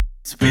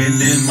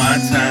Spending my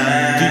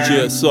time.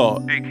 DJ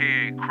Assault,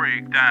 aka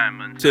Craig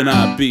Diamond. then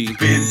I be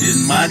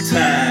Spending my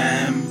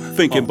time.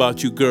 thinking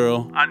about you,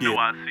 girl. I know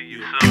I'll see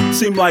you soon.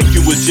 Seem like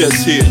you was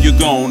just here, you're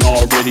gone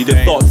already.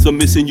 The thoughts of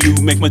missing you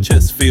make my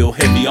chest feel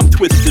heavy. I'm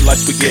twisted like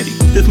spaghetti.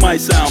 This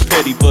might sound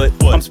petty, but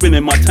I'm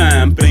spending my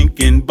time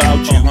thinking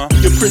about you.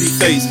 Your pretty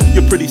face,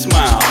 your pretty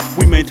smile.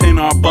 We maintain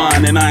our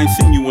bond, and I ain't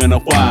seen you in a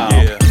while.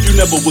 You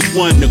never was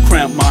one to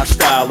cramp my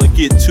style or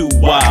get too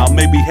wild.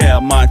 Maybe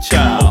have my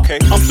child.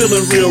 I'm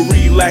feeling real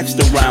relaxed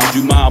around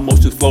you. My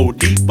emotions flow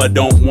deep, I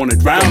don't wanna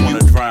drown you.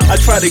 I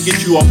try to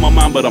get you off my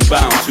mind, but I'm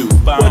bound to.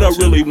 But I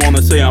really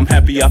wanna say I'm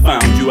happy I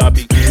found you. I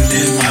be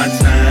Spending my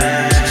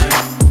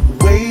time.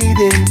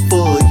 Waiting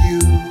for you.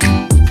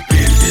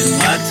 Spending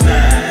my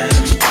time.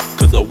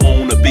 cause I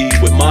wanna be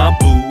with my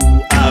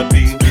boo. I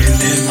be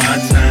Spending my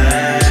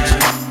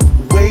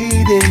time.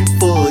 Waiting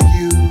for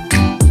you.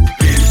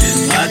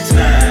 Spending my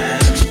time.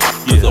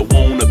 cause I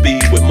wanna be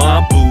with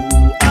my boo.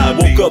 I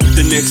woke up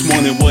the next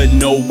morning, wasn't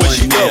no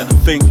one there.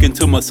 Thinking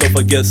to myself,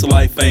 I guess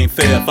life ain't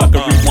fair. If I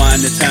could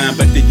rewind the time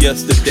back to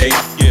yesterday,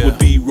 would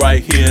be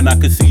right here and I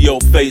could see your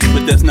face,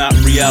 but that's not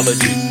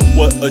reality.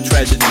 What a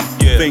tragedy.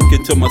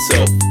 Thinking to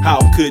myself, how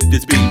could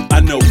this be? I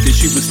know that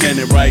she was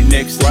standing right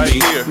next to me.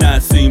 Now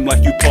it seemed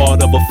like you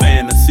part of a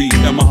fantasy.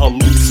 Am I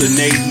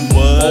hallucinating?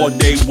 All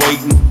day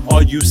waiting.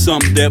 Are you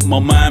something that my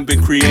mind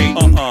been creating?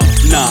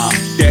 Nah,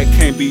 that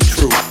can't be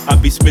true. I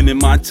be spending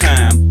my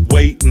time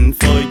waiting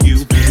for you.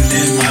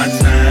 Spending my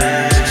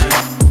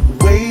time.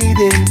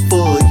 Waiting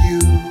for you.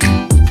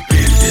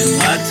 Spending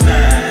my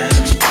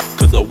time.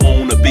 Cause I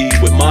wanna be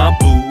with my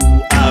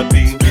boo. I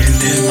be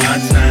Spending my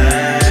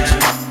time.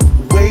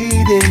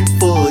 Waiting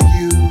for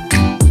you.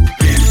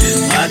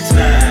 Spending my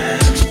time.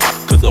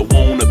 cause I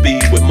wanna be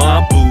with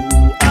my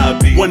boo. I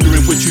be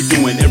wondering what you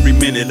doing every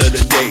minute of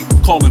the day.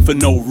 Calling for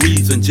no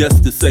reason,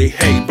 just to say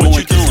hey. What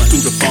you doing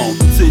through the phone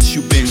since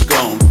you been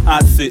gone?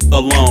 I sit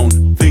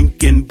alone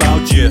thinking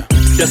about you.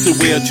 That's the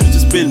way I choose to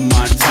spend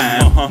my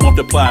time.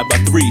 Multiplied by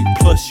 3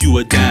 plus you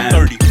a dime.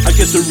 30. I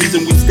guess the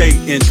reason we stay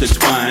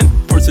intertwined.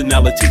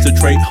 Personality's a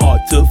trait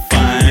hard to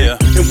find.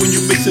 And when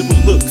you mix it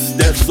with looks,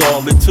 that's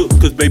all it took.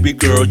 Cause baby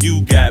girl,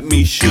 you got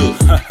me shook.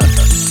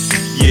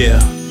 Yeah.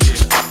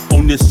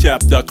 On this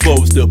chapter, I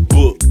close the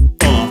book.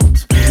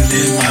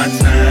 Spending my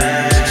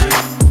time.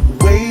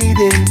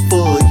 Waiting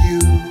for you.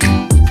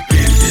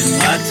 Spending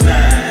my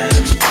time.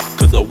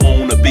 Cause I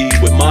wanna be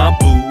with my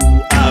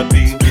boo. I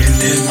be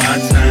Spending my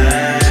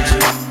time.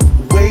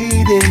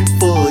 Waiting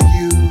for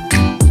you.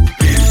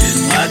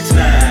 Spending my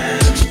time.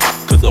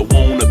 cause I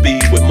wanna be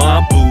with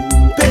my boo.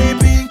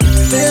 Baby,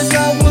 there's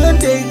not one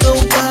day go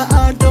by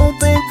I don't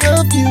think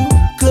of you.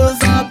 Cause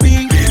I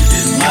be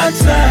Spending my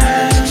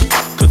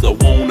time. Cause I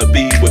wanna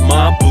be with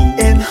my boo.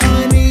 and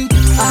honey,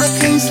 I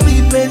can't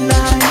sleep at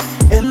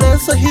night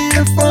unless I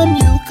hear from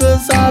you.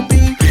 Cause I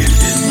be